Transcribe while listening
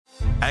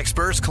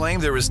Experts claim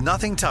there is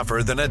nothing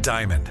tougher than a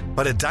diamond.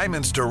 But at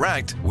Diamonds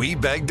Direct, we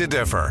beg to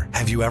differ.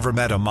 Have you ever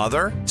met a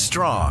mother?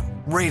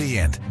 Strong,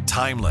 radiant,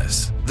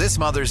 timeless. This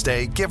Mother's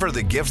Day, give her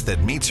the gift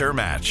that meets her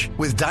match.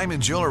 With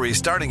diamond jewelry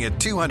starting at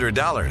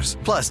 $200.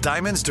 Plus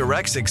Diamonds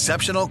Direct's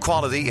exceptional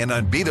quality and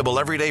unbeatable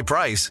everyday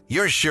price,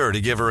 you're sure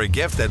to give her a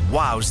gift that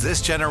wows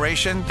this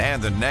generation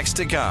and the next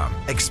to come.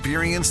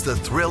 Experience the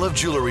thrill of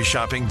jewelry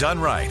shopping done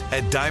right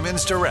at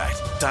Diamonds Direct.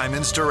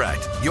 Diamonds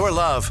Direct. Your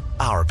love,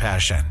 our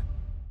passion.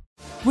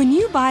 When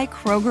you buy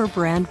Kroger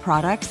brand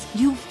products,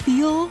 you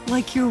feel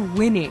like you're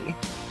winning.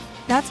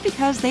 That's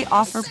because they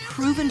offer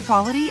proven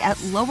quality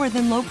at lower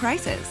than low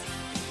prices.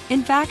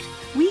 In fact,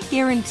 we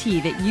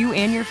guarantee that you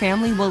and your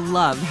family will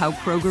love how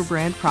Kroger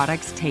brand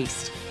products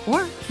taste,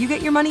 or you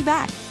get your money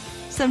back.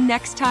 So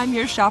next time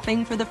you're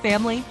shopping for the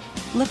family,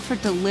 look for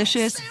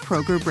delicious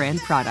Kroger brand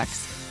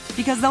products,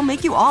 because they'll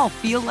make you all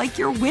feel like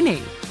you're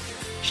winning.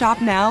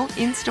 Shop now,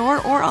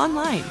 in-store, or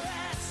online.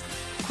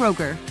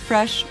 Kroger,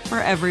 fresh for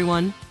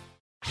everyone.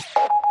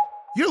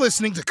 You're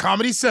listening to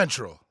Comedy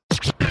Central.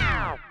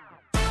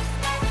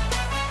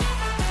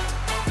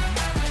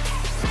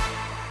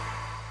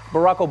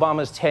 Barack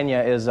Obama's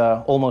tenure is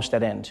almost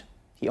at end.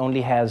 He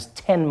only has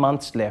 10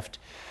 months left,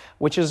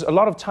 which is a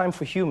lot of time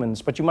for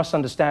humans, but you must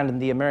understand in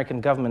the American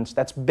government,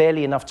 that's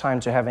barely enough time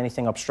to have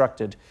anything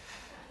obstructed.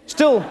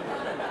 Still,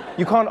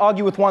 you can't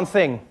argue with one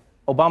thing.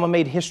 Obama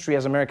made history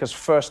as America's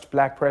first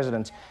black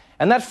president,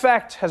 and that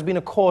fact has been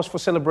a cause for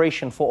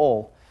celebration for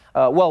all.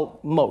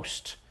 Well,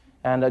 most.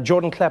 And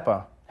Jordan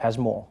Klepper has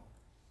more.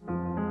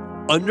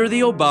 Under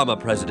the Obama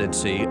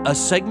presidency, a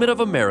segment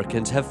of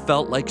Americans have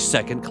felt like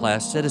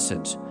second-class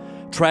citizens.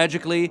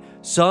 Tragically,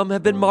 some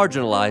have been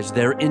marginalized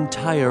their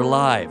entire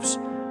lives.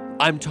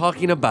 I'm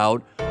talking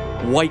about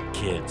white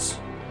kids.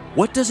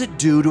 What does it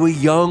do to a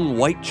young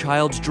white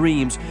child's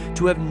dreams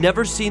to have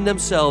never seen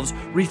themselves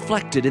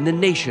reflected in the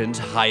nation's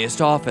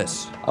highest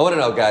office? I want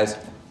to know, guys,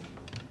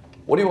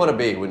 what do you want to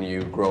be when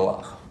you grow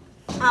up?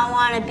 I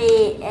want to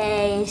be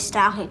a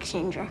stock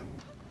exchanger.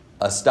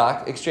 A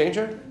stock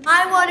exchanger?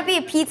 I want to be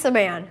a pizza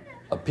man.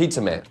 A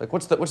pizza man. Like,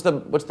 what's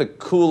the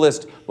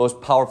coolest,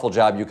 most powerful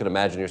job you could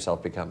imagine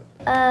yourself becoming?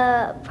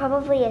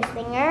 Probably a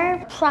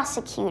singer.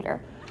 Prosecutor.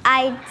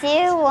 I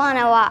do want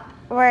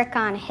to work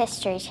on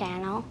History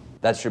Channel.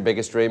 That's your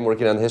biggest dream,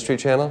 working on the History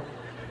Channel?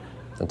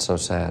 That's so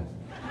sad.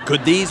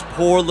 Could these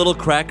poor little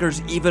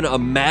crackers even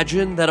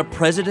imagine that a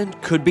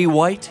president could be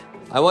white?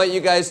 I want you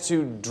guys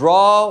to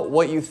draw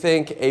what you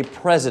think a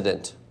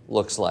president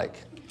looks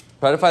like.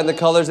 Try to find the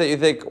colors that you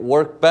think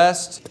work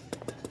best.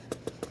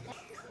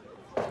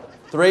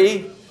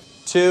 3,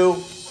 2,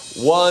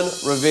 1,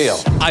 reveal.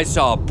 I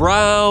saw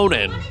brown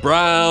and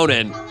brown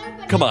and...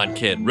 Come on,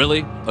 kid,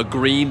 really? A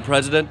green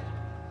president?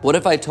 What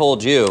if I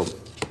told you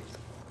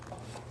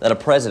that a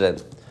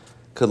president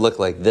could look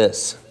like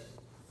this?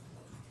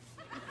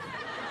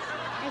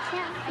 I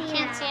can't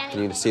see anything.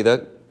 Can you see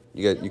that?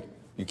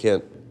 You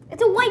can't.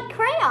 It's a white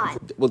crayon.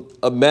 Well,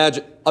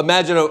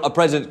 imagine a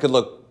president could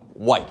look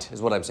white,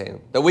 is what I'm saying.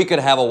 That we could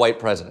have a white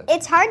president.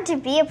 It's hard to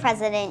be a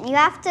president. You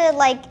have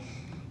to,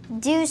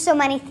 do so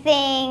many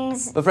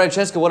things. But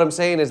Francesca, what I'm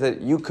saying is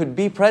that you could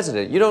be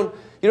president. You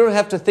don't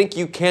have to think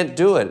you can't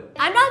do it.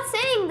 I'm not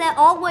saying that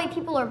all white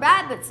people are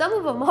bad, but some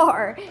of them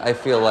are. I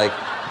feel like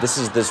this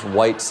is this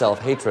white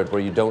self-hatred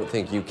where you don't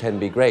think you can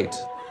be great.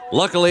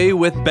 Luckily,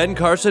 with Ben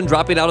Carson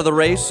dropping out of the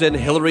race and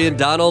Hillary and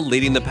Donald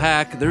leading the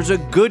pack, there's a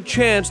good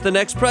chance the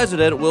next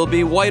president will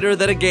be whiter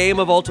than a game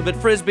of Ultimate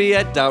Frisbee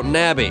at Downton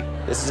Abbey.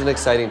 This is an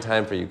exciting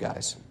time for you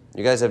guys.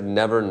 You guys have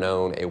never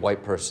known a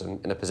white person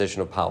in a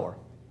position of power.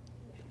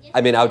 I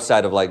mean,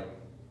 outside of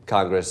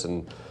Congress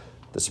and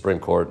the Supreme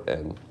Court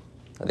and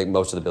I think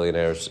most of the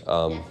billionaires,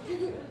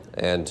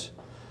 and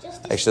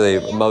actually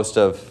most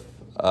of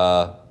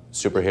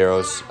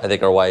superheroes I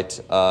think are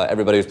white.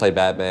 Everybody who's played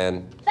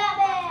Batman.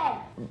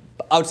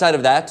 Outside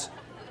of that,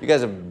 you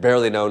guys have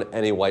barely known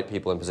any white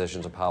people in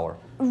positions of power.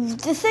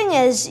 The thing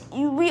is,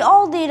 we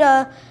all need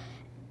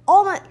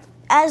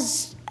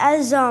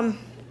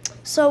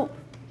so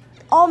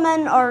all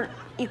men are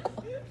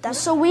equal.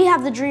 So we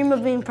have the dream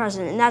of being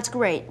president, and that's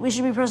great. We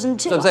should be president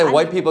too. So I'm saying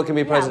white people can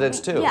be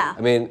presidents too. Yeah.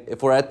 I mean,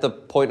 if we're at the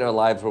point in our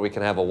lives where we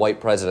can have a white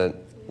president,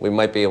 we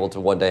might be able to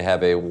one day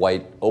have a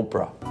white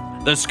Oprah.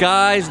 The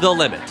sky's the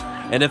limit.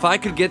 And if I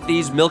could get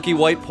these milky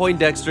white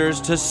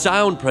Poindexters to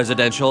sound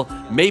presidential,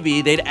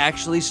 maybe they'd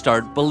actually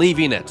start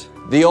believing it.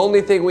 The only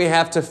thing we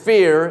have to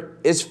fear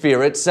is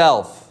fear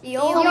itself. The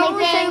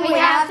only thing we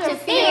have to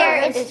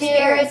fear is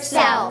fear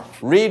itself.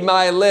 Read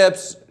my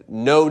lips,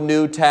 no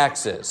new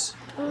taxes.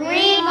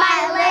 Read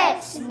my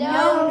lips,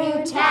 no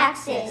new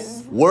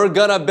taxes. We're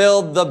gonna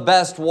build the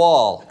best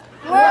wall.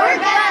 We're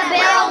gonna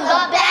build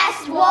the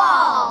best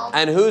wall.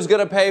 And who's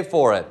gonna pay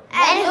for it?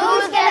 And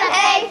who's gonna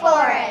pay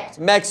for it?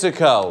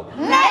 Mexico.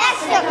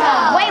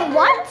 Mexico. Wait,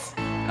 what?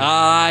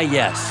 Ah,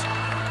 yes.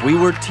 We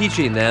were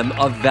teaching them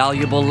a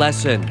valuable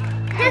lesson.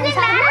 It doesn't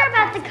matter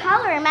about the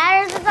color. It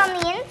matters what's on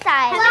the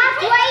inside.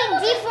 Black,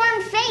 white,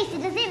 deformed face.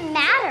 It doesn't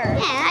matter.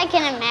 Yeah, I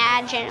can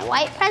imagine. imagine a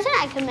white president,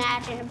 I can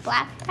imagine a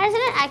black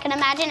president, I can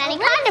imagine any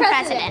kind of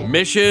president.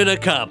 Mission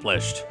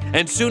accomplished.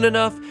 And soon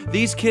enough,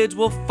 these kids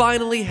will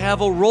finally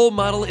have a role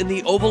model in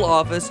the Oval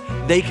Office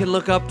they can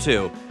look up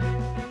to.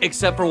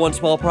 Except for one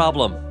small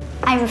problem.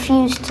 I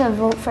refuse to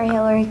vote for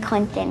Hillary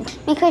Clinton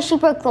because she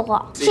broke the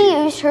law.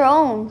 She used her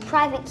own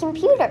private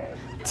computer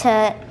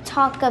to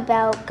talk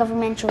about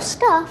governmental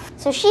stuff,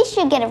 so she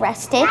should get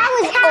arrested. That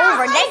was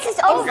over. This is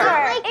over.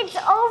 It's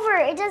over.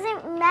 It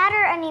doesn't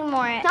matter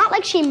anymore. It's not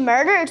like she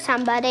murdered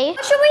somebody.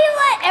 Should we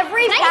let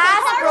every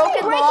past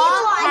broken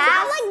law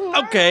pass?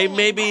 Okay,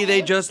 maybe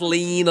they just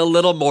lean a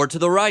little more to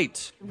the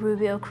right.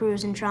 Rubio,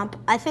 Cruz, and Trump,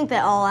 I think they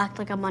all act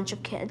like a bunch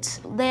of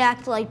kids. They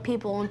act like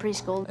people in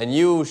preschool. And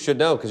you should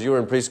know, because you were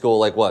in preschool,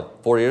 like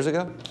what, 4 years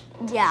ago?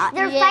 Yeah.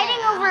 They're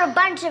fighting over a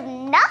bunch of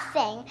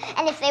nothing,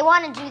 and if they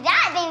want to do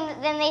that,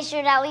 then they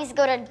should at least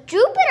go to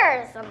Jupiter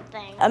or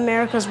something.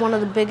 America's one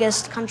of the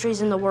biggest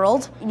countries in the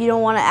world. You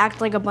don't want to act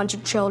like a bunch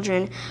of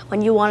children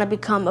when you want to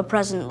become a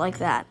president like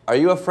that. Are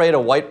you afraid a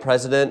white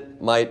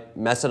president might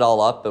mess it all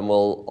up and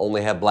we'll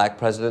only have black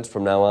presidents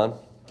from now on?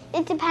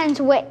 It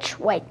depends which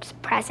white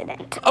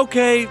president.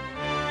 Okay,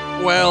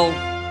 well,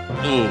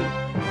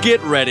 get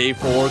ready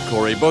for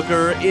Cory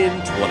Booker in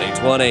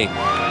 2020.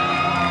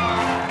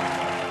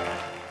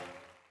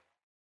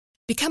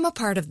 Become a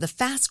part of the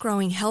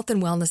fast-growing health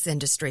and wellness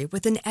industry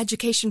with an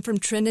education from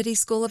Trinity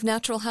School of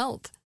Natural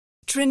Health.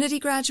 Trinity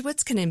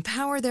graduates can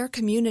empower their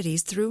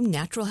communities through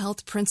natural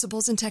health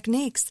principles and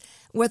techniques,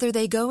 whether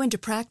they go into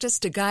practice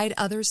to guide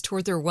others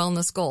toward their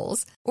wellness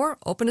goals or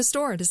open a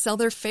store to sell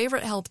their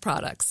favorite health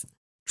products.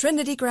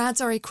 Trinity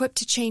grads are equipped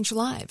to change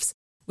lives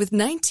with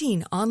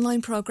 19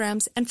 online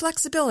programs and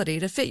flexibility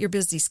to fit your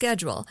busy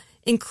schedule,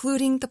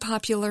 including the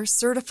popular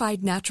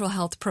Certified Natural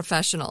Health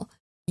Professional.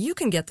 You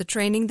can get the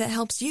training that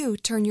helps you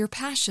turn your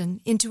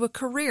passion into a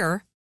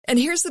career. And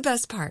here's the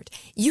best part.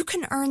 You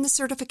can earn the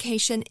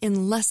certification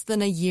in less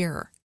than a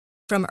year.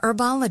 From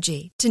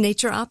herbology to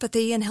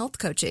naturopathy and health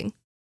coaching,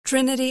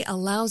 Trinity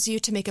allows you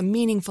to make a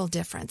meaningful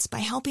difference by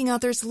helping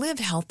others live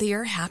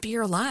healthier,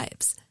 happier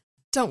lives.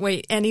 Don't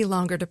wait any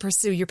longer to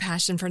pursue your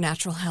passion for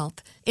natural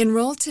health.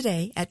 Enroll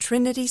today at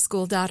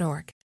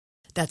trinityschool.org.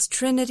 That's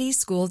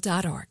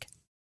trinityschool.org.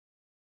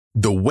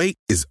 The wait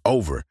is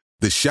over.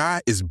 The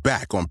Chi is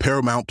back on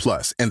Paramount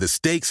Plus, and the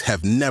stakes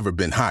have never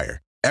been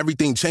higher.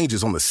 Everything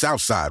changes on the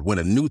South Side when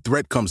a new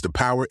threat comes to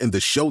power in the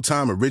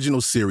Showtime original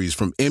series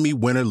from Emmy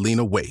winner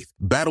Lena Waithe.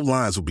 Battle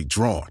lines will be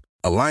drawn,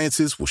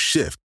 alliances will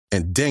shift,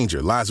 and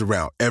danger lies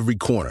around every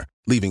corner,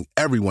 leaving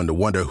everyone to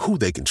wonder who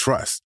they can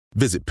trust.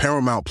 Visit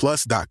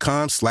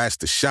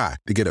ParamountPlus.com/The Chi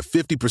to get a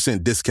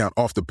 50% discount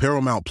off the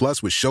Paramount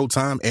Plus with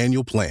Showtime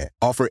annual plan.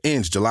 Offer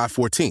ends July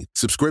 14th.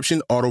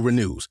 Subscription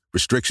auto-renews.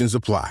 Restrictions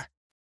apply.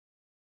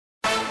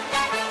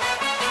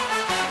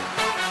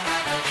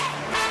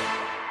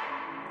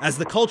 As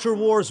the culture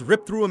wars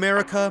rip through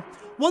America,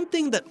 one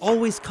thing that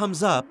always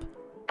comes up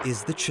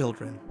is the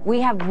children. We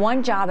have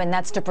one job, and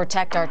that's to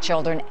protect our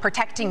children.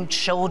 Protecting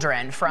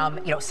children from,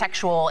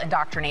 sexual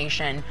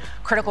indoctrination,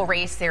 critical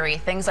race theory,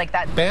 things like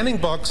that. Banning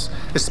books,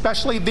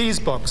 especially these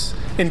books,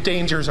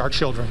 endangers our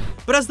children.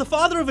 But as the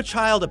father of a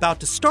child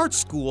about to start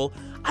school,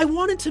 I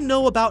wanted to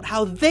know about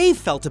how they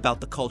felt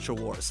about the culture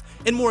wars.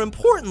 And more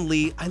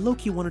importantly, I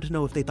low-key wanted to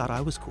know if they thought I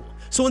was cool.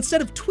 So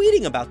instead of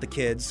tweeting about the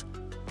kids,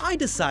 I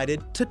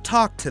decided to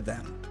talk to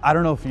them. I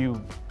don't know if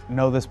you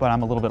know this, but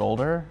I'm a little bit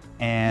older,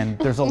 and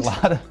there's a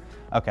lot of,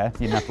 okay,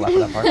 you didn't have to laugh at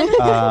that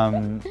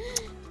part.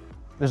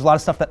 There's a lot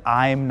of stuff that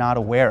I'm not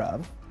aware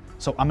of.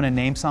 So I'm gonna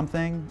name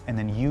something, and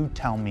then you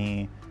tell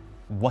me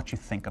what you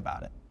think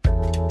about it.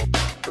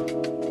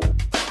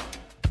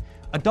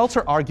 Adults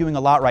are arguing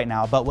a lot right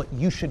now about what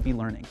you should be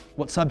learning,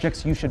 what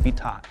subjects you should be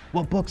taught,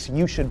 what books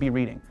you should be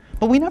reading.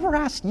 But we never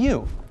asked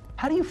you,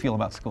 how do you feel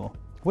about school?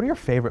 What are your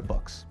favorite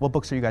books? What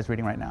books are you guys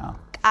reading right now?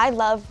 I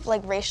love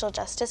racial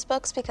justice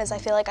books because I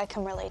feel like I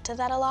can relate to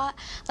that a lot.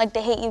 Like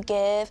The Hate U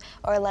Give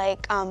or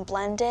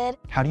Blended.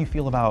 How do you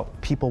feel about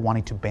people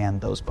wanting to ban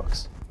those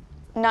books?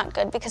 Not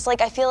good, because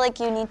I feel like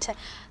you need to,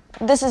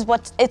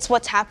 it's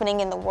what's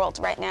happening in the world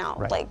right now.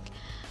 Right.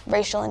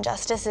 Racial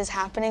injustice is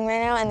happening right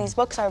now, and these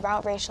books are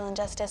about racial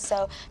injustice,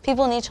 so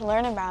people need to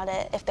learn about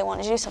it if they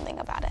want to do something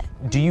about it.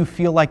 Do you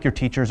feel like your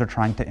teachers are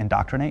trying to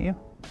indoctrinate you?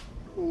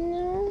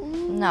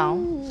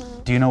 No.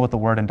 Do you know what the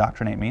word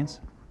indoctrinate means?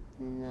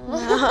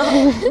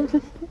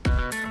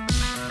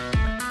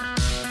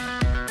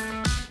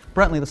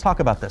 Brentley, let's talk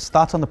about this.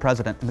 Thoughts on the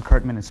president and the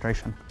current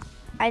administration?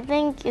 I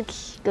think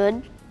it's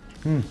good.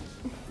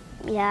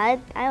 Yeah,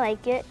 I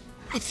like it.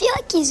 I feel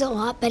like he's a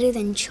lot better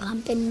than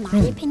Trump, in my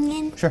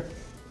opinion. Sure.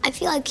 I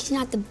feel like he's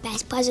not the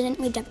best president.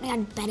 We definitely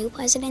had better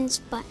presidents,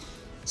 but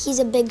he's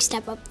a big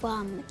step up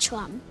from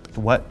Trump.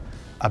 What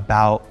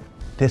about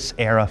this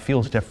era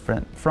feels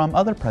different from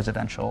other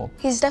presidential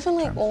He's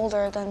definitely terms?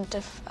 older than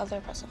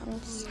other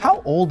presidents.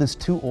 How old is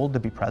too old to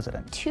be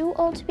president? Too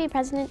old to be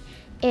president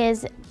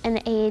is an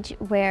age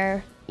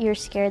where you're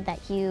scared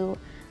that you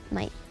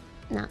might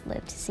not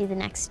live to see the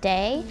next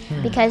day,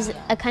 because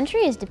a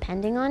country is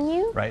depending on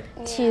you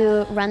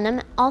to run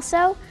them.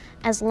 Also,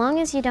 as long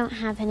as you don't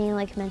have any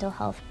like mental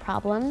health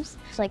problems,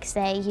 like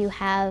say you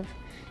have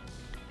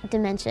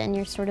dementia and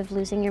you're sort of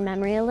losing your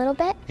memory a little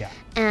bit,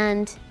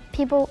 and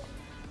people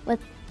with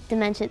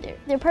dementia,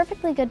 they're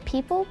perfectly good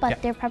people,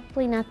 but they're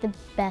probably not the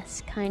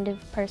best kind of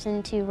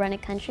person to run a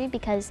country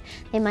because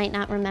they might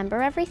not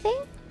remember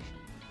everything.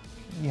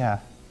 Yeah,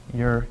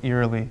 you're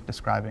eerily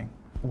describing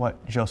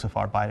what Joseph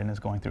R. Biden is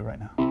going through right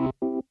now.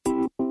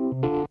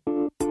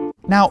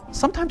 Now,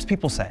 sometimes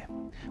people say,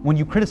 when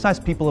you criticize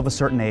people of a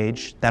certain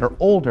age that are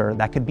older,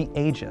 that could be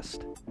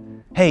ageist.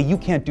 Hey, you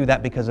can't do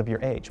that because of your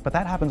age, but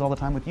that happens all the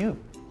time with you.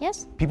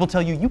 Yes. People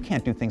tell you you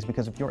can't do things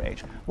because of your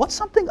age. What's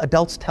something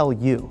adults tell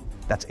you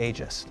that's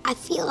ageist? I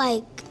feel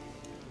like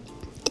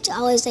it's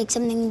always like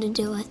something to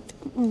do with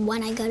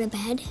when I go to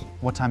bed.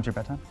 What time's your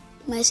bedtime?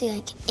 Mostly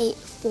like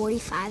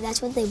 8:45,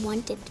 that's what they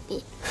want it to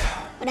be.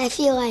 But I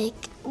feel like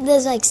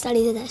there's like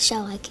studies that show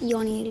like you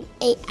only need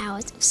 8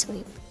 hours of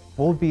sleep.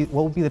 What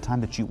would be the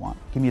time that you want?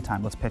 Give me a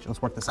time, let's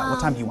work this out.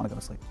 What time do you want to go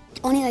to sleep?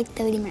 Only like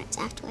 30 minutes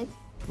after like.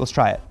 Let's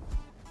try it.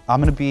 I'm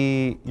gonna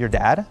be your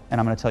dad, and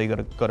I'm gonna tell you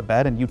to go to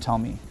bed, and you tell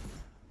me,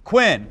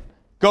 Quinn,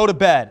 go to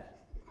bed.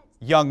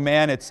 Young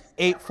man, it's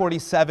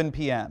 8:47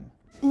 p.m.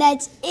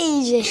 That's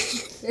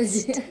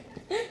Asian.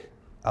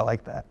 I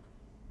like that.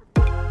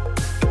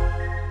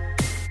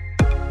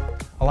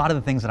 A lot of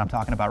the things that I'm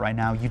talking about right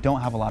now, you don't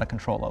have a lot of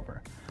control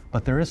over,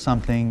 but there is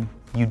something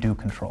you do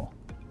control,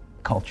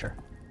 culture.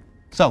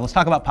 So let's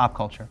talk about pop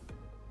culture.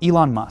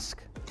 Elon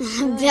Musk.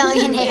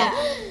 Billionaire.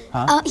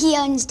 Huh? He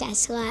owns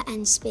Tesla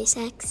and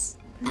SpaceX.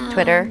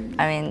 Twitter,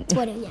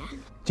 Twitter, yeah.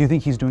 Do you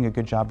think he's doing a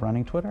good job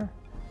running Twitter?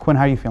 Quinn,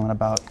 how are you feeling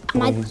about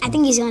I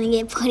think he's gonna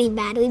get pretty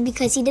badly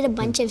because he did a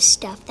bunch of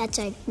stuff that's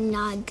like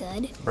not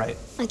good. Right.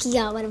 Like he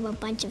got rid of a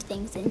bunch of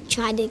things and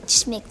tried to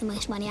just make the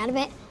most money out of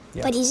it.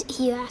 Yeah. But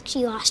he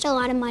actually lost a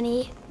lot of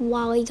money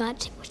while he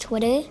got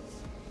Twitter,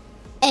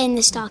 and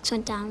the stocks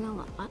went down a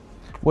lot.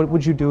 What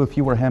would you do if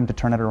you were him to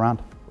turn it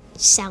around?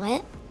 Sell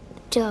it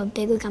to a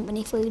bigger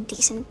company for a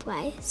decent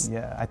price.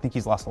 Yeah, I think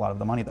he's lost a lot of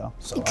the money though.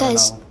 So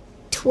Because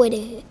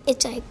Twitter,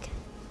 it's like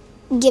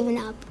giving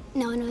up.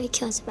 No one really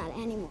cares about it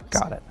anymore.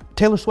 Got it.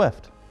 Taylor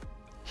Swift.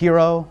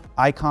 Hero,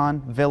 icon,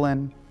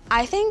 villain.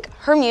 I think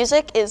her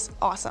music is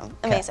awesome,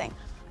 amazing.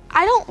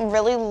 I don't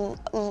really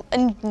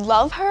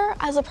love her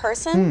as a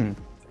person.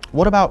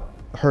 What about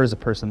her as a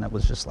person that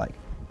was just like,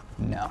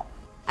 no?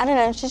 I don't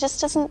know, she just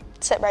doesn't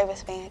sit right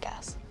with me, I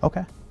guess.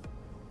 Okay.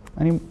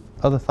 Any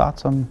other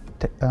thoughts on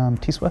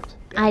T Swift?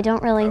 I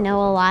don't really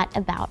know a lot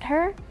about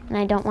her, and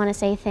I don't want to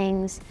say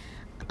things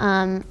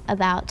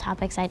about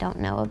topics I don't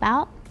know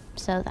about,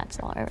 so that's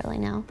all I really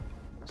know.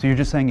 So you're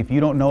just saying if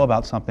you don't know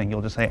about something,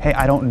 you'll just say, hey,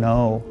 I don't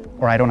know,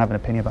 or I don't have an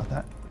opinion about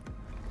that.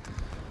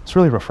 It's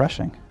really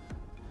refreshing.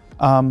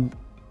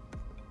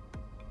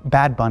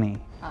 Bad Bunny.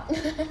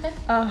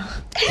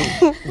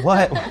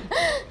 What?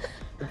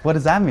 What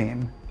does that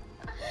mean?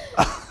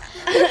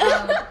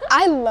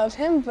 I love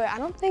him, but I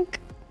don't think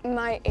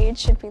my age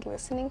should be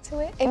listening to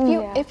it.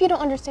 If you don't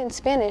understand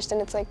Spanish,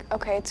 then it's like,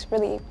 okay, it's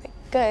really like,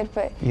 good,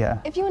 but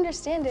if you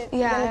understand it,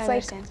 then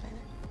it's like,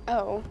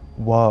 oh.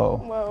 Whoa.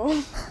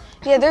 Whoa.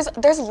 Yeah,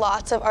 there's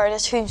lots of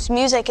artists whose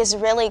music is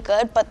really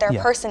good, but their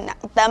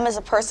them as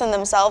a person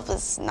themselves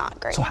is not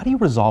great. So how do you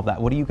resolve that?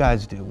 What do you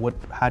guys do?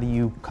 How do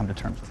you come to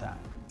terms with that?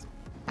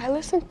 I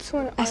listen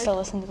to I still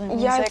listen to the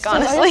music, I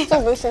honestly.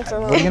 still listen to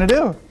them. What are you gonna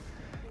do?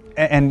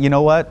 And you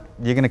know what?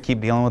 You're gonna keep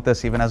dealing with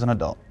this even as an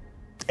adult.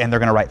 And they're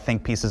gonna write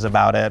think pieces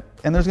about it,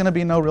 and there's gonna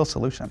be no real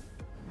solution.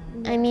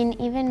 I mean,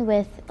 even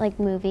with like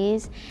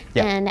movies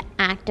and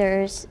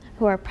actors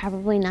who are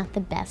probably not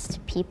the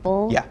best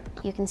people,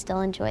 you can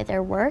still enjoy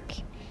their work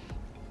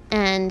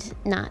and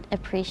not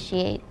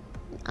appreciate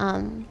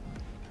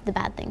the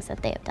bad things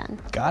that they have done.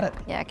 Got it.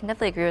 Yeah, I can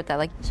definitely agree with that.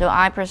 Like, so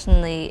I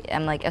personally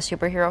am like a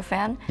superhero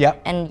fan.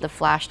 Yep. And the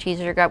Flash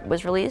teaser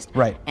was released.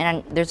 Right.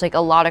 And there's like a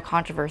lot of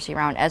controversy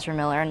around Ezra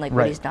Miller and like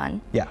what he's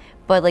done. Yeah.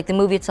 But like the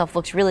movie itself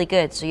looks really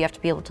good, so you have to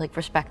be able to like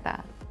respect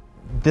that.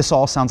 This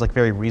all sounds like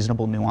very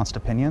reasonable, nuanced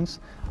opinions.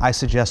 I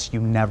suggest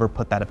you never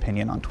put that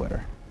opinion on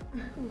Twitter.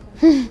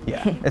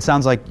 Yeah, it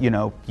sounds like,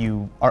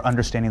 you are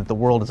understanding that the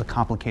world is a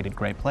complicated,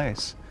 great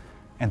place,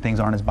 and things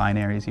aren't as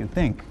binary as you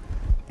think.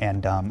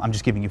 And I'm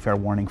just giving you fair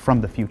warning from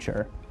the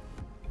future.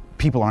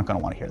 People aren't going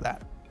to want to hear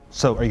that.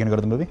 So, are you going to go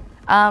to the movie?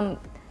 I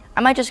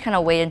might just kind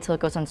of wait until it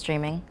goes on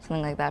streaming,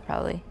 something like that,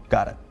 probably.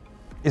 Got it.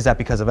 Is that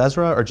because of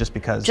Ezra, or just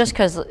because? Just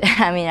because,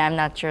 I mean, I'm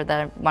not sure that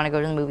I want to go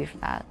to the movie for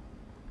that.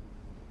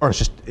 Or it's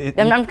just.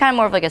 I'm kind of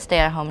more of like a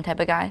stay-at-home type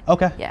of guy.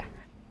 Okay. Yeah.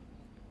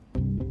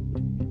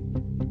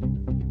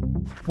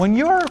 When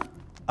you're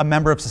a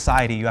member of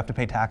society, you have to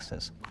pay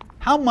taxes.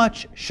 How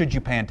much should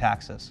you pay in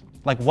taxes?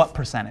 Like what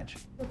percentage?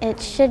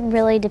 It should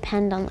really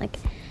depend on like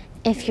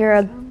if you're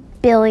a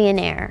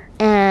billionaire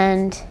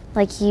and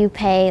like you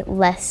pay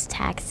less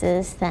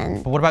taxes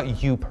than. But what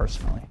about you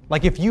personally?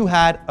 Like if you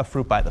had a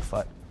fruit by the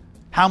foot,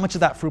 how much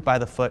of that fruit by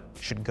the foot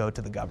should go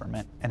to the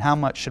government and how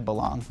much should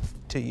belong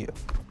to you?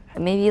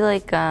 Maybe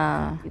like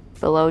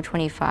below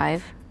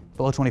 25.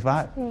 Below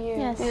 25?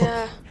 Yes.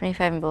 Yeah.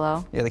 25 and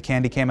below. Yeah, the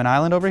Candy Cayman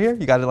Island over here?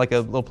 You got like a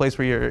little place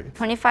where you're...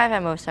 25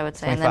 at most, I would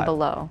say, 25. and then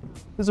below.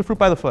 This is a fruit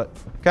by the foot,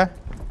 okay?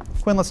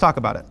 Quinn, let's talk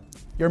about it.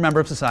 You're a member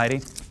of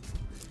society.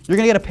 You're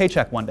gonna get a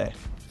paycheck one day.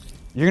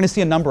 You're gonna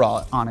see a number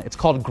on it. It's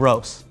called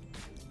gross,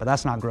 but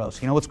that's not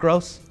gross. You know what's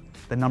gross?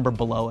 The number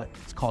below it.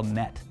 It's called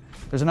net.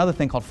 There's another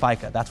thing called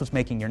FICA. That's what's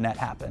making your net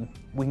happen.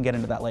 We can get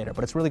into that later,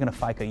 but it's really gonna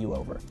FICA you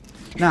over.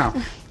 Now,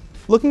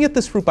 looking at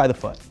this fruit by the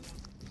foot,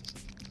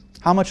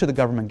 how much should the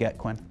government get,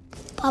 Quinn?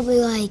 Probably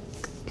like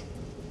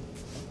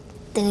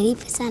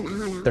 30%, I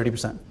don't know.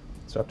 30%.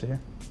 So up to here?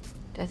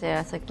 I'd say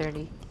that's like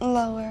 30.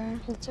 Lower.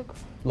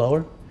 Lower?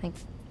 I think.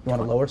 You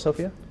want it lower,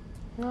 Sophia?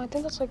 No, I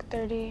think that's like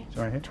 30.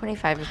 So right here?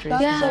 25 is That's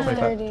reasonable. like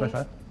 30.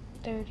 25?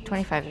 30.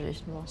 25 is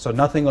reasonable. So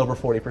nothing over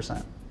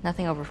 40%.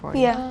 Nothing over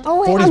 40. Yeah.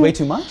 Oh, wait, 40 is way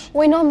too much?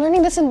 Wait, no, I'm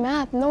learning this in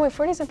math. No, wait,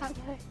 40 isn't that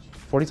much.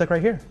 40's like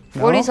right here.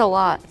 No? 40's a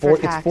lot for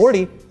It's tax.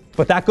 40,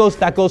 but that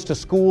goes to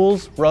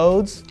schools,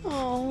 roads.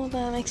 Oh,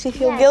 that makes me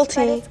feel Yes, guilty.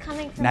 but it's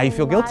coming from Now you a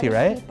feel lot guilty, of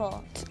right?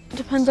 people.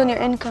 Depends on your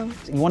income.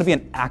 You want to be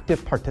an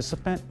active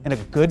participant and a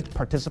good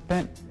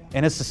participant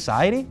in a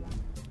society?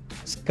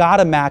 It's got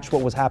to match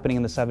what was happening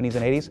in the 70s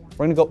and 80s.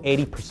 We're going to go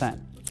 80%.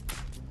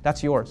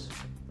 That's yours.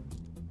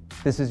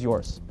 This is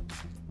yours.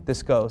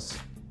 This goes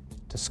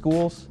to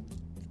schools,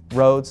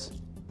 roads,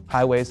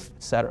 highways,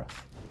 etc.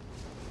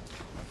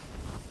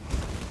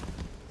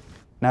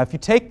 Now, if you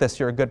take this,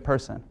 you're a good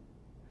person.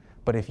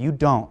 But if you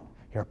don't,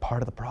 you're a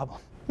part of the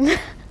problem.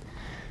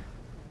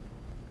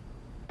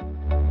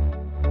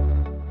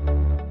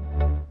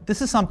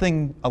 This is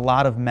something a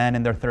lot of men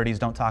in their 30s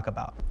don't talk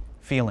about.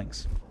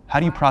 Feelings. How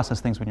do you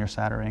process things when you're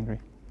sad or angry?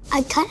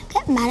 I kind of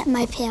get mad at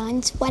my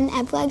parents.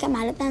 Whenever I get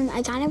mad at them,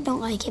 I kind of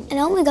don't like it. I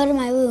only go to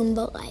my room,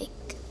 but like,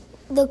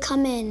 they'll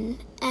come in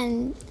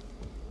and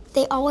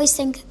they always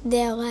think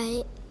they're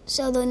right,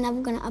 so they're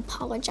never gonna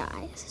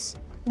apologize.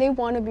 They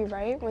want to be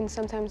right when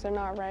sometimes they're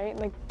not right.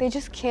 Like, they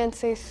just can't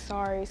say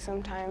sorry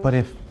sometimes. But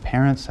if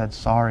parents said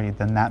sorry,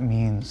 then that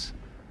means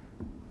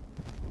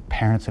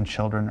parents and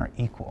children are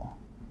equal.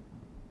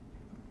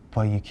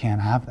 But you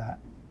can't have that.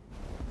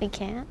 We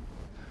can't.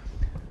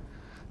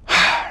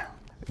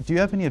 Do you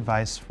have any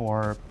advice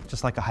for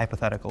just like a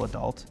hypothetical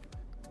adult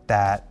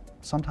that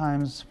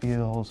sometimes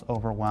feels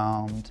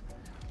overwhelmed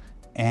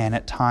and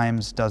at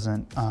times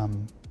doesn't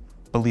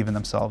believe in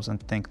themselves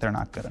and think they're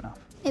not good enough?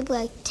 Maybe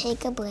like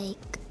take a break,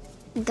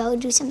 go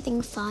do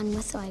something fun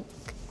with like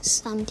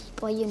some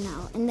people you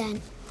know, and then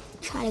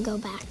try to go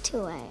back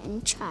to it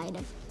and try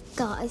to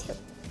go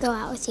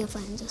out with your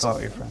friends or something. Go out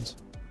with your friends.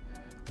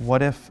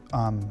 What if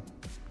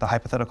the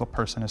hypothetical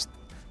person is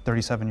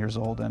 37 years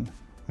old and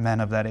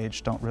men of that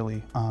age don't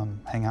really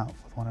hang out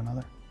with one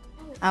another?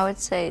 I would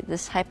say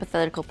this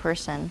hypothetical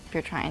person, if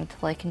you're trying to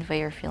like convey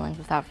your feelings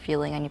without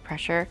feeling any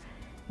pressure,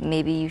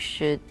 maybe you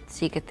should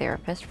seek a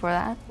therapist for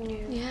that.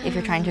 Yeah. If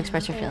you're trying to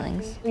express your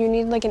feelings. You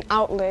need like an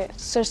outlet,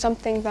 so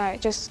something that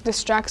just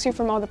distracts you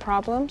from all the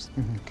problems.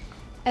 Mm-hmm.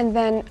 And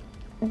then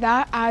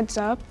that adds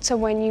up to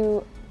when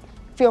you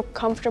feel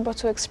comfortable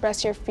to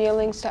express your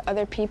feelings to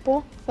other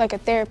people, like a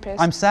therapist.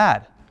 I'm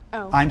sad.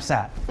 Oh. I'm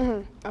sad.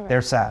 Mm-hmm. Okay.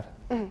 They're sad.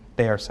 Mm-hmm.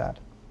 They are sad.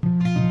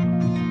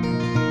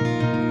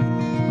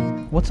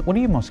 What are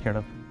you most scared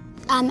of?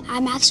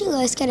 I'm actually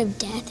really scared of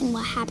death and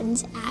what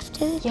happens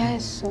after.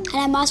 Yes. And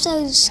I'm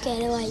also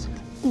scared of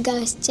like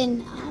ghosts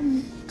and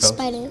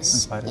spiders. And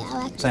spiders. Yeah,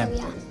 I like Same.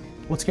 yeah.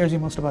 What scares you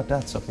most about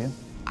death, Sophia?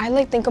 I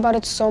like think about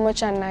it so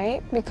much at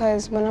night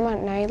because when I'm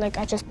at night, like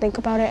I just think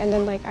about it, and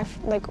then like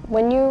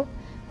when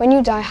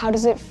you die, how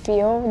does it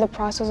feel? The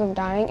process of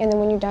dying, and then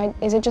when you die,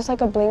 is it just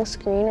like a blank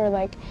screen, or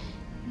like,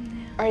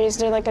 or is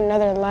there like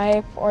another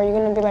life, or are you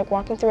gonna be like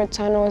walking through a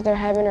tunnel? Is there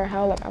heaven or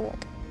hell? Like I'm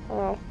like, I don't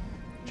know.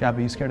 Jab,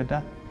 are you scared of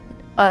death?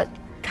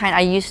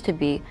 I used to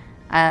be.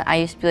 I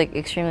used to be like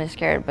extremely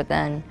scared, but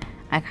then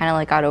I kind of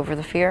like got over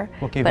the fear.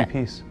 What gave you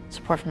peace?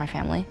 Support from my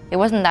family. It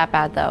wasn't that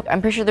bad though.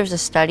 I'm pretty sure there's a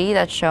study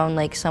that's shown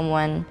like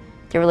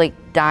they were like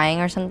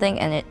dying or something,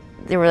 and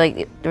there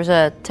was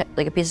a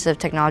piece of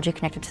technology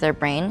connected to their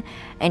brain,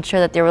 and it showed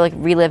that they were like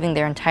reliving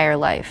their entire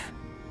life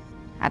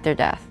at their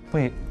death.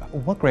 Wait,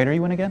 what grade are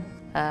you in again?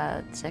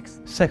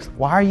 6th. 6th.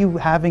 Why are you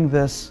having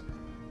this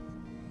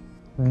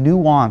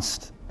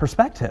nuanced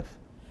perspective?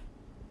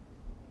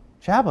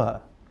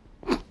 Jabba,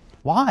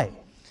 why?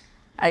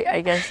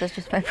 I guess that's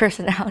just my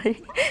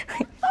personality.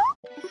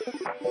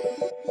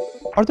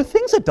 Are there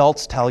things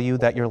adults tell you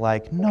that you're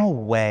like, no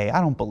way, I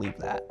don't believe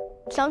that?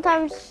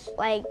 Sometimes,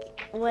 like,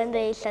 when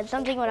they said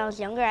something when I was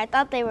younger, I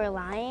thought they were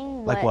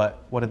lying. Like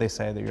what? What did they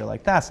say that you're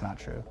like, that's not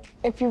true?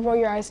 If you roll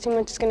your eyes too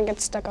much, it's gonna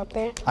get stuck up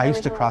there. I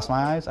used to cross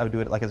my eyes. I would do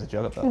it like as a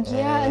joke.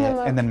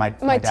 Yeah, and then my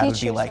dad would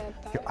be like,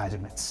 your eyes are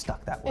gonna get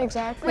stuck that way.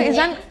 Exactly. Wait,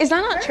 is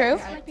that not true?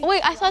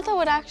 Wait, I thought that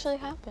would actually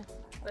happen.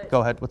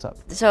 Go ahead, what's up?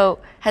 So,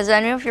 has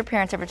any of your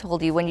parents ever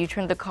told you when you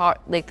turn the car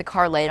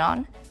light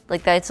on,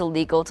 like that it's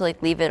illegal to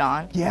like leave it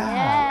on?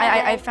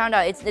 Yeah. I found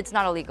out it's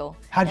not illegal.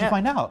 How'd you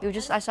find out?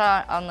 I saw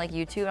it on like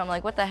YouTube. I'm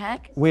like, what the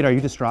heck? Wait, are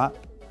you distraught?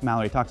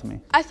 Mallory, talk to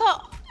me. I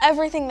thought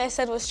everything they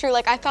said was true.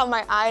 Like, I thought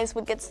my eyes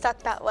would get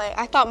stuck that way.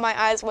 I thought my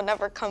eyes would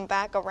never come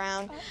back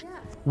around.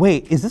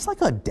 Wait, is this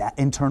like a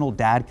internal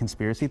dad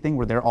conspiracy thing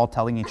where they're all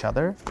telling each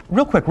other?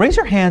 Real quick, raise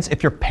your hands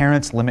if your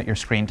parents limit your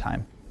screen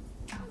time.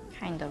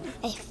 Kind of.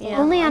 Yeah.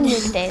 Only on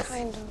weekdays.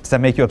 Does that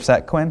make you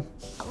upset, Quinn?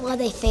 Well,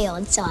 they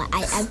failed, so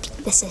I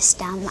beat the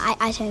system.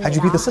 I turned it off. How'd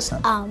you beat the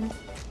system?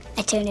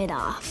 I turned it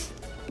off.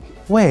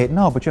 Wait,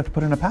 no, but you have to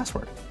put in a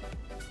password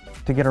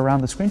to get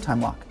around the screen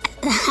time lock.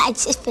 I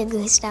just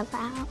figured stuff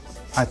out.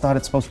 I thought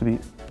it's supposed to be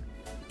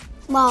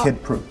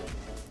kid-proof.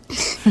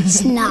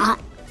 It's not.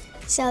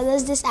 So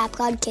there's this app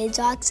called Kids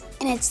Locks,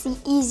 and it's the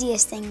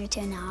easiest thing to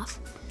turn off.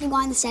 You go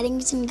on the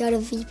settings and you go to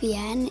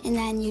VPN, and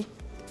then you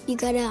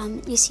go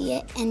to you see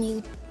it and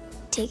you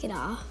take it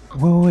off.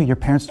 Wait, your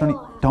parents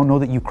don't know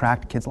that you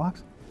cracked Kids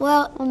Locks?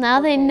 Well, now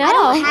they know. I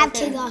don't have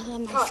Kids Locks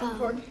on my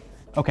phone.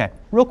 Okay,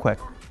 real quick.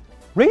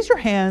 Raise your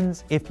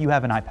hands if you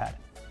have an iPad.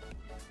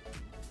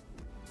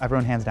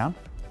 Everyone hands down?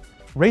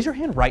 Raise your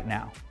hand right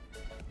now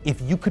if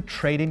you could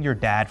trade in your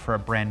dad for a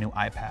brand new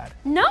iPad.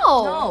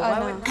 No.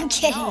 I'm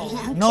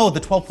kidding. No, the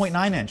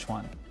 12.9-inch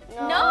one.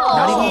 No.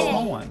 Not even the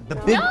small one. The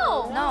big.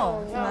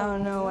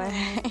 No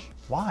way.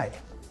 Why?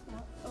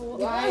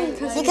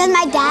 Because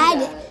my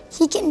dad,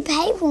 he can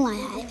pay for my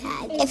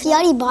iPad. If he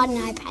already bought an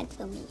iPad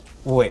for me.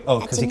 Wait,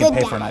 because he can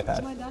pay for an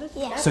iPad.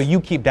 Yeah. So you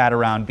keep dad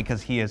around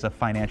because he is a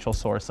financial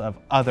source of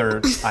other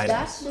items.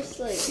 That's just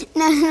like...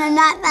 No,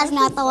 that's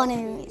not the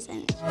only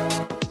reason.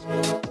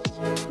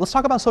 Let's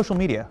talk about social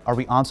media. Are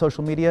we on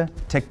social media?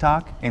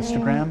 TikTok,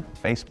 Instagram,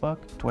 Facebook,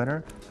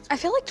 Twitter? I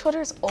feel like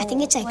Twitter's old. I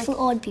think it's like for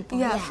old people.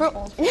 Yeah, for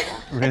old people.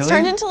 Really? It's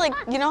turned into like,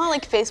 you know how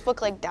like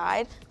Facebook like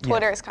died?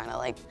 Twitter is kind of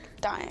like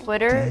dying.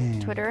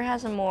 Twitter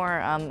has a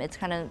more, it's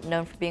kind of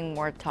known for being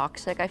more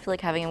toxic. I feel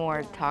like having a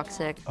more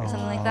toxic or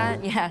something like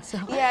that. Yeah, so.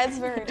 Yeah, it's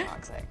very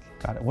toxic.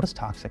 Got it. What does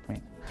toxic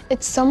mean?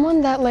 It's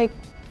someone that like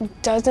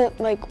doesn't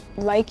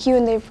like you,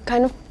 and they've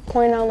kind of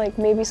point out like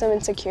maybe some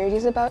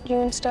insecurities about you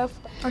and stuff.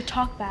 Or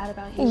talk bad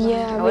about you.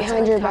 Yeah,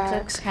 behind your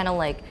back. It's kind of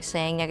like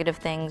saying negative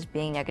things,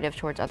 being negative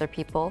towards other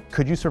people.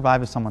 Could you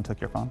survive if someone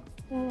took your phone?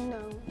 No.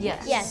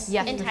 Yes,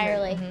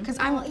 entirely. Because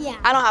I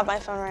don't have my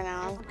phone right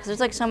now. Because there's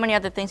like so many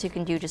other things you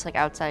can do just like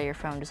outside of your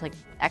phone, just like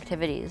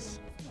activities.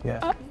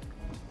 Yeah.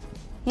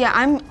 Yeah,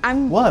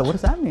 I'm. What? What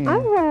does that mean?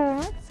 I'm gonna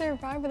not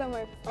survive without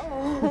my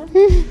phone.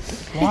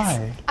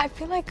 Why? I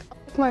feel like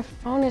my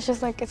phone is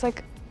just like, it's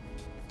like,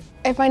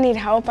 if I need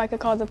help, I could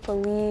call the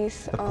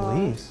police. The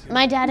police?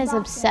 My dad is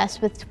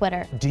obsessed with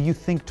Twitter. Do you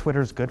think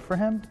Twitter's good for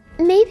him?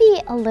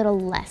 Maybe a little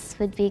less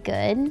would be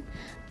good,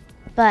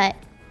 but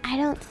I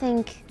don't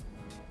think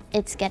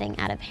it's getting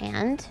out of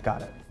hand.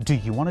 Got it. Do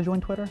you want to join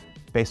Twitter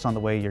based on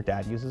the way your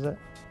dad uses it?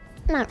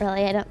 Not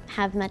really. I don't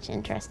have much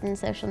interest in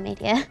social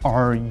media.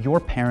 Are your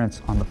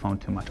parents on the phone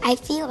too much? I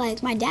feel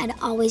like my dad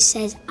always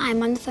says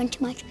I'm on the phone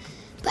too much,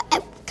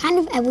 but kind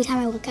of every time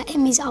I look at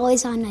him, he's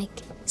always on like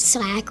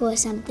Slack or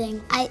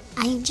something. I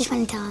just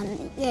want to tell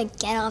him,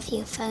 get off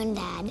your phone,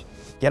 Dad.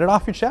 Get it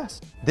off your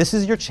chest. This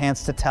is your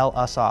chance to tell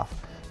us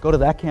off. Go to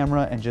that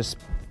camera and just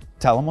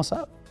tell them what's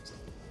up.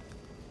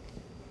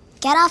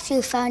 Get off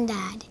your phone,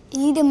 Dad. You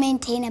need to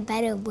maintain a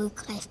better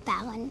work-life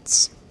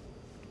balance.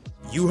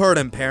 You heard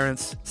him,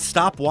 parents.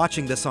 Stop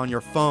watching this on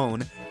your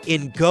phone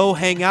and go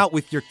hang out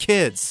with your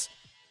kids.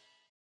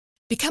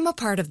 Become a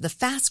part of the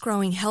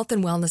fast-growing health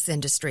and wellness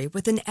industry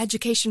with an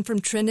education from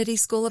Trinity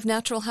School of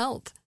Natural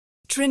Health.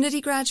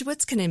 Trinity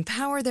graduates can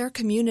empower their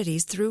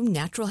communities through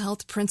natural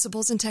health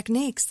principles and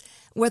techniques,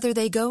 whether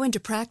they go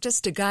into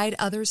practice to guide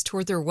others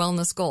toward their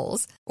wellness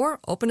goals or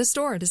open a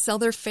store to sell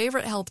their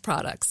favorite health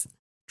products.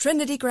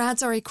 Trinity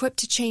grads are equipped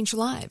to change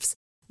lives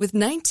with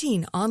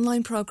 19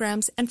 online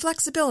programs and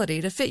flexibility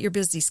to fit your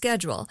busy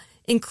schedule,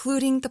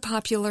 including the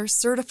popular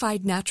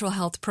Certified Natural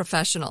Health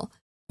Professional.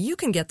 You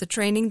can get the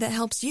training that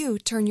helps you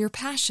turn your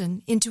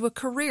passion into a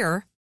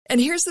career. And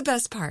here's the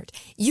best part.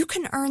 You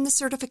can earn the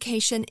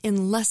certification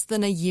in less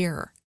than a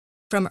year.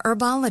 From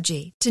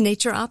herbology to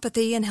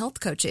naturopathy and health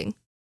coaching,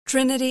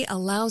 Trinity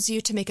allows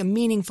you to make a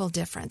meaningful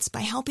difference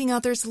by helping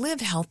others live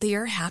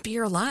healthier,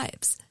 happier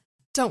lives.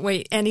 Don't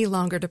wait any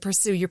longer to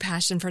pursue your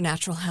passion for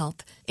natural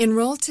health.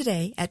 Enroll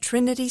today at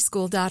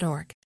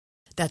trinityschool.org.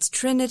 That's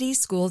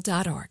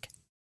trinityschool.org.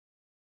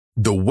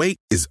 The wait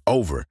is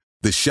over.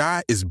 The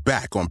Chi is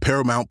back on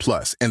Paramount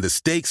Plus, and the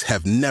stakes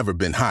have never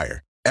been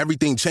higher.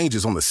 Everything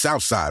changes on the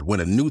South Side when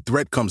a new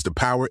threat comes to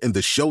power in the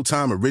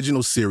Showtime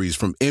original series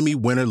from Emmy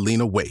winner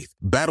Lena Waithe.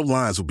 Battle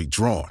lines will be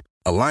drawn,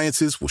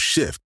 alliances will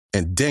shift,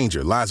 and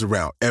danger lies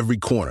around every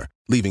corner,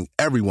 leaving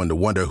everyone to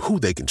wonder who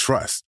they can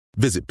trust.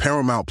 Visit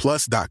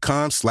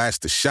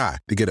ParamountPlus.com/The Chi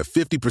to get a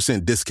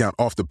 50% discount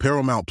off the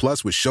Paramount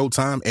Plus with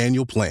Showtime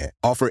annual plan.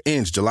 Offer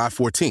ends July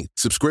 14th.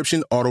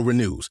 Subscription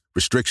auto-renews.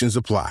 Restrictions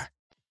apply.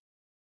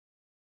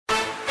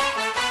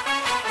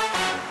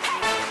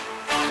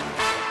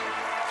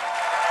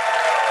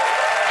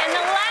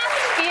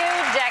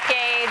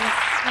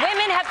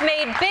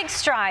 Made big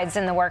strides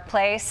in the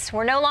workplace.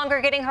 We're no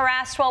longer getting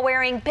harassed while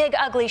wearing big,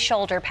 ugly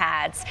shoulder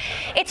pads.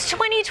 It's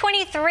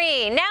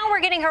 2023. Now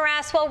we're getting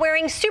harassed while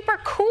wearing super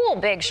cool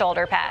big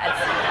shoulder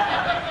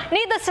pads.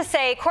 Needless to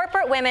say,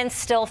 corporate women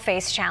still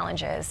face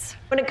challenges.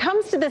 When it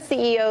comes to the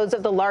CEOs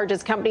of the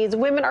largest companies,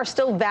 women are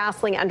still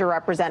vastly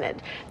underrepresented.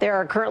 There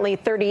are currently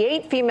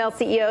 38 female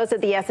CEOs at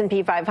the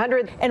S&P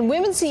 500, and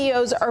women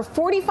CEOs are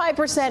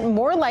 45%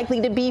 more likely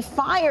to be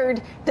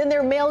fired than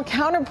their male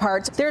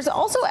counterparts. There's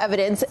also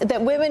evidence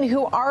that women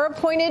who are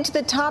appointed to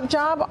the top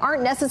job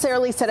aren't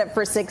necessarily set up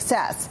for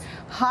success.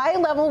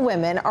 High-level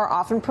women are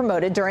often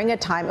promoted during a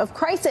time of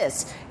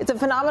crisis. It's a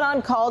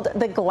phenomenon called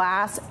the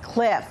glass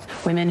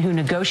cliff. Women who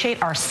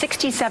negotiate are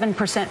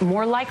 67%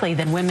 more likely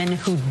than women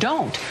who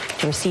don't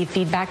to receive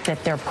feedback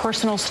that their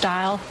personal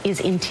style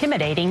is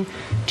intimidating,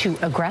 too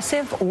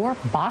aggressive, or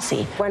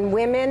bossy. When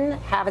women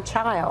have a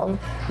child,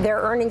 their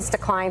earnings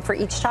decline for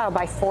each child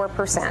by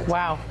 4%.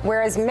 Wow.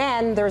 Whereas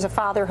men, there's a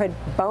fatherhood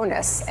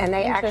bonus, and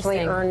they actually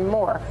earn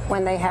more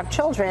when they have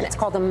children. It's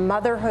called the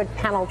motherhood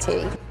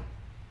penalty.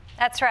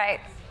 That's right.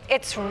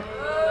 It's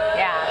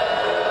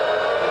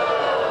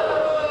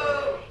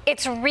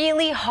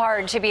really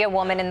hard to be a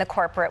woman in the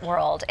corporate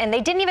world. And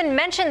they didn't even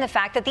mention the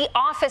fact that the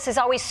office is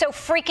always so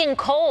freaking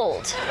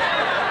cold.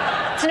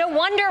 It's no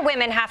wonder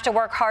women have to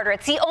work harder.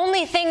 It's the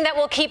only thing that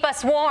will keep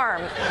us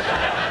warm.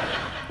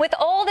 With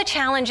all the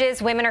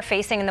challenges women are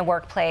facing in the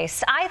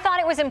workplace, I thought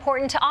it was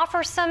important to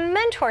offer some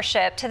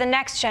mentorship to the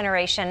next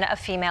generation of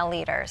female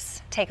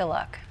leaders. Take a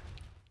look.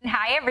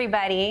 Hi,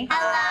 everybody.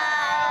 Hello.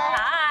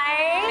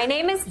 Hi. My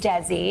name is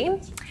Desi,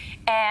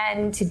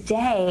 and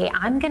today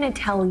I'm going to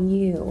tell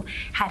you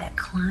how to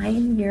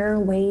climb your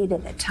way to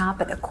the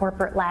top of the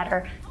corporate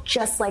ladder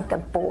just like the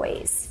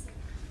boys.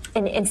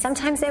 And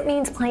sometimes that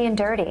means playing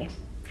dirty.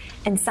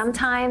 And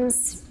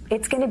sometimes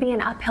it's going to be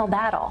an uphill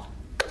battle.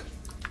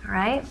 All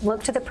right?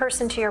 Look to the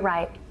person to your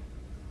right.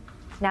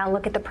 Now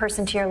look at the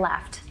person to your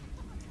left.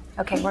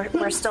 Okay,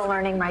 we're still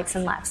learning rights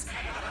and lefts.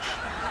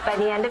 By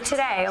the end of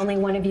today, only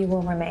one of you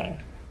will remain.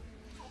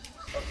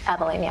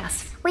 Evelyn,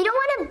 yes. We don't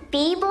want to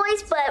be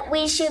boys, but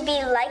we should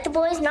be like the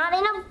boys. Not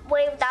in a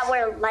way that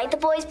we're like the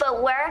boys,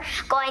 but we're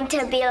going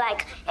to be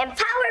like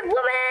empowered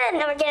women.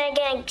 Then we're going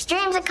to get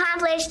dreams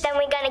accomplished. Then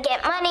we're going to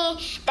get money.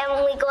 Then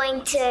we're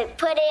going to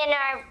put in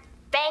our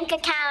bank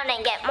account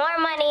and get more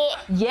money.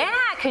 Yeah,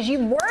 because you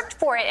worked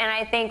for it. And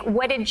I think,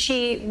 what is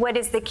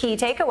the key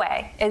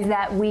takeaway? Is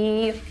that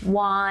we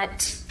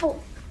want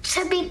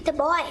to beat the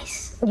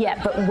boys.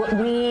 Yeah, but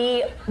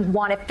we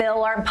want to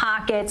fill our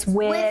pockets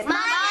with money.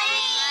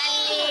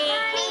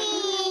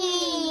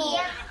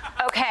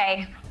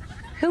 Okay,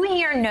 who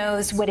here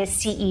knows what a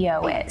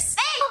CEO is?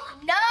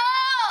 No!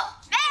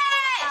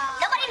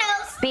 Nobody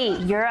knows. B,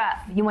 you're up.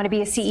 You want to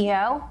be a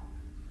CEO?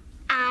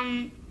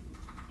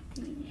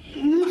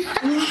 You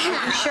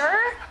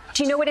sure?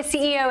 Do you know what a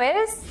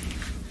CEO is?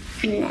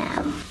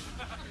 No.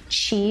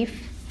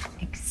 Chief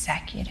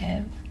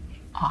Executive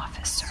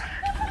Officer.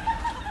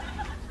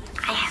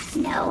 I have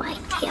no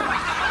idea what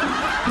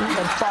that means.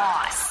 The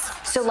boss.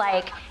 So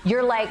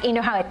you're you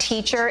know how a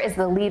teacher is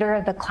the leader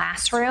of the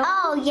classroom?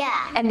 Oh,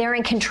 yeah. And they're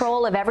in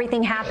control of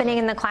everything happening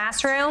in the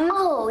classroom?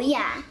 Oh,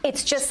 yeah.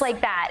 It's just like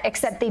that,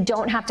 except they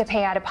don't have to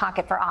pay out of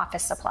pocket for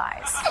office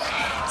supplies.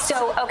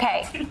 So,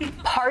 okay,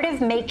 part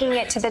of making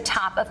it to the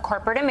top of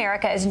corporate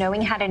America is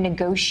knowing how to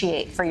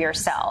negotiate for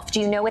yourself. Do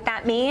you know what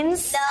that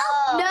means?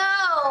 No.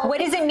 No. What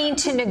does it mean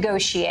to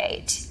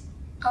negotiate?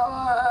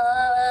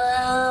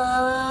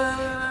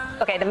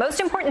 Okay, the most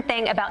important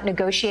thing about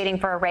negotiating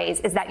for a raise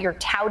is that you're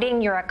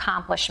touting your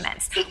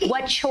accomplishments.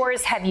 What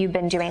chores have you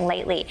been doing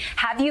lately?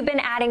 Have you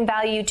been adding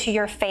value to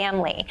your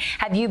family?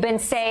 Have you been,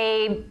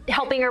 say,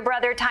 helping your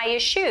brother tie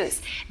his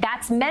shoes?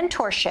 That's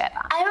mentorship.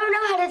 I don't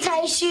know how to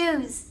tie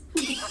shoes.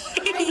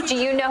 Do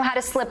you know how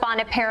to slip on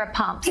a pair of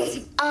pumps?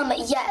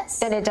 Yes.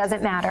 Then it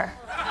doesn't matter.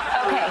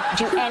 Okay,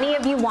 do any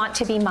of you want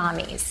to be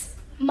mommies?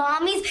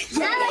 Mommies?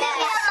 Mommy.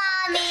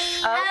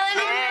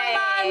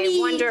 Okay,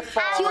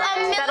 wonderful.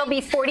 That'll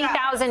be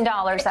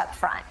 $40,000 up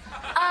front.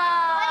 What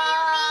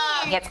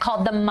do you mean? It's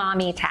called the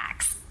mommy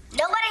tax.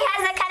 Nobody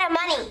has that kind of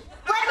money.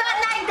 What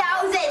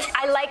about 9,000?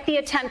 I like the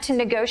attempt to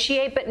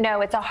negotiate, but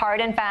no, it's a hard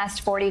and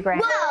fast 40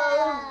 grand.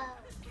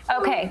 Whoa.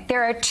 Okay,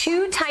 there are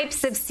two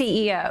types of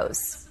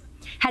CEOs.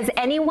 Has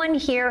anyone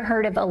here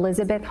heard of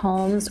Elizabeth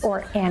Holmes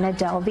or Anna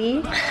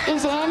Delvey?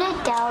 Is Anna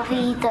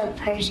Delvey the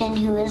person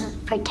who is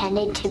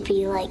pretended to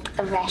be like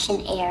a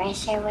Russian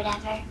heiress or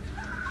whatever?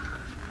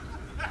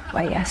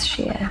 Why, yes,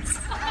 she is.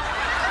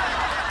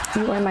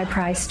 You are my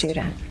prize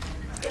student.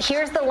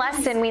 Here's the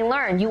lesson we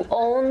learned. You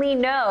only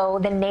know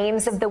the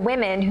names of the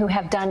women who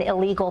have done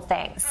illegal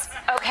things.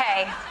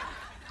 Okay,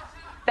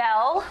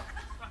 Belle,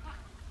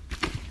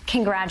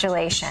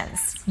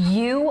 congratulations.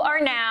 You are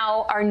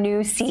now our new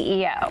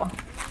CEO.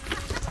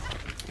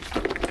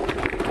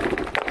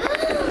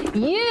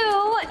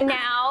 You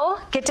now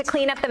get to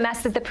clean up the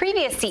mess that the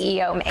previous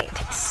CEO made.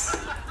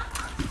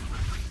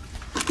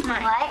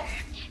 What?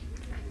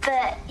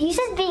 But you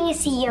said being a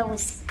CEO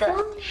was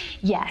good.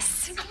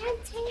 Yes,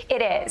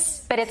 it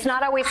is, but it's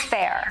not always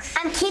fair.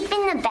 I'm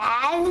keeping the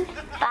bag,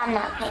 but I'm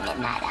not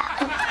cleaning that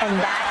out. And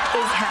that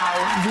is how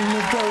you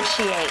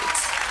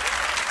negotiate.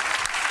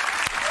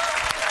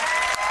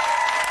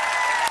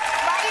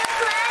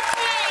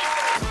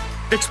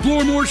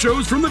 Explore more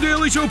shows from The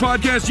Daily Show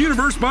podcast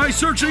universe by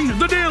searching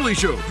The Daily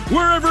Show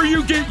wherever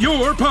you get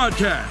your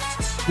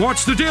podcasts.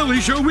 Watch The Daily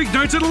Show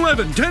weeknights at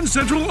 11, 10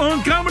 Central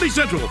on Comedy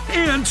Central,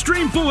 and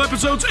stream full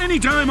episodes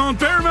anytime on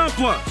Paramount+.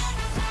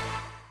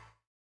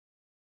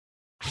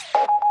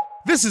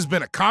 This has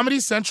been a Comedy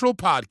Central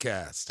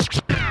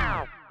podcast.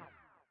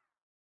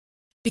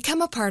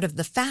 Become a part of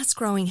the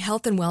fast-growing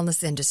health and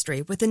wellness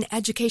industry with an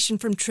education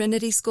from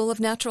Trinity School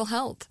of Natural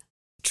Health.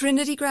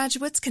 Trinity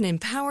graduates can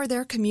empower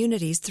their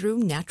communities through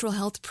natural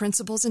health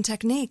principles and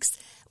techniques,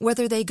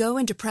 whether they go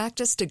into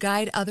practice to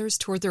guide others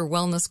toward their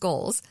wellness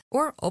goals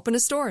or open a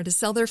store to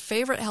sell their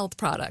favorite health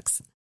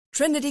products.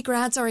 Trinity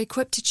grads are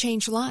equipped to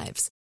change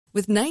lives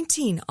with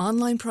 19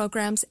 online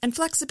programs and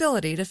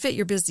flexibility to fit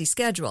your busy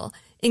schedule,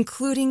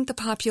 including the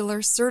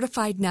popular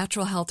Certified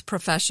Natural Health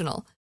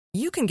Professional.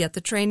 You can get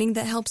the training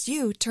that helps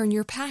you turn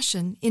your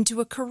passion into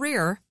a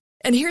career.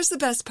 And here's the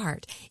best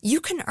part.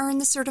 You can earn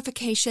the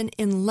certification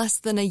in less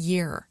than a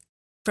year.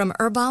 From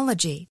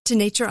herbology to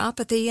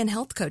naturopathy and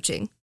health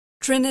coaching,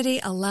 Trinity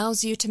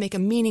allows you to make a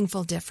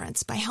meaningful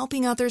difference by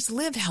helping others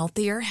live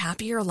healthier,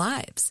 happier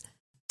lives.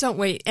 Don't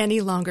wait any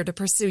longer to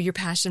pursue your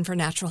passion for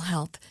natural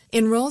health.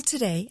 Enroll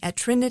today at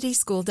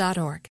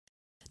trinityschool.org.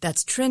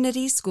 That's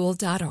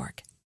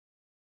trinityschool.org.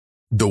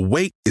 The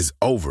wait is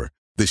over.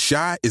 The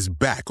Chi is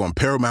back on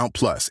Paramount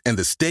Plus, and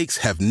the stakes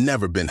have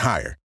never been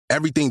higher.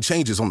 Everything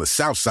changes on the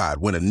South Side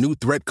when a new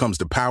threat comes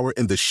to power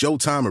in the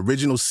Showtime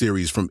original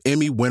series from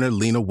Emmy winner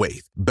Lena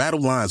Waithe. Battle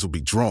lines will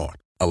be drawn,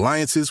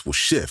 alliances will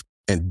shift,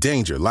 and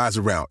danger lies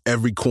around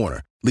every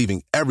corner,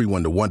 leaving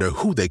everyone to wonder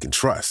who they can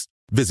trust.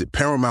 Visit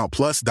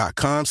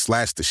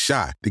ParamountPlus.com/The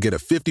Chi to get a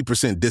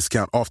 50%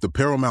 discount off the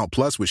Paramount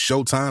Plus with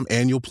Showtime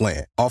annual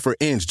plan. Offer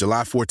ends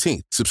July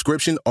 14th.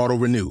 Subscription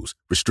auto-renews.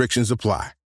 Restrictions apply.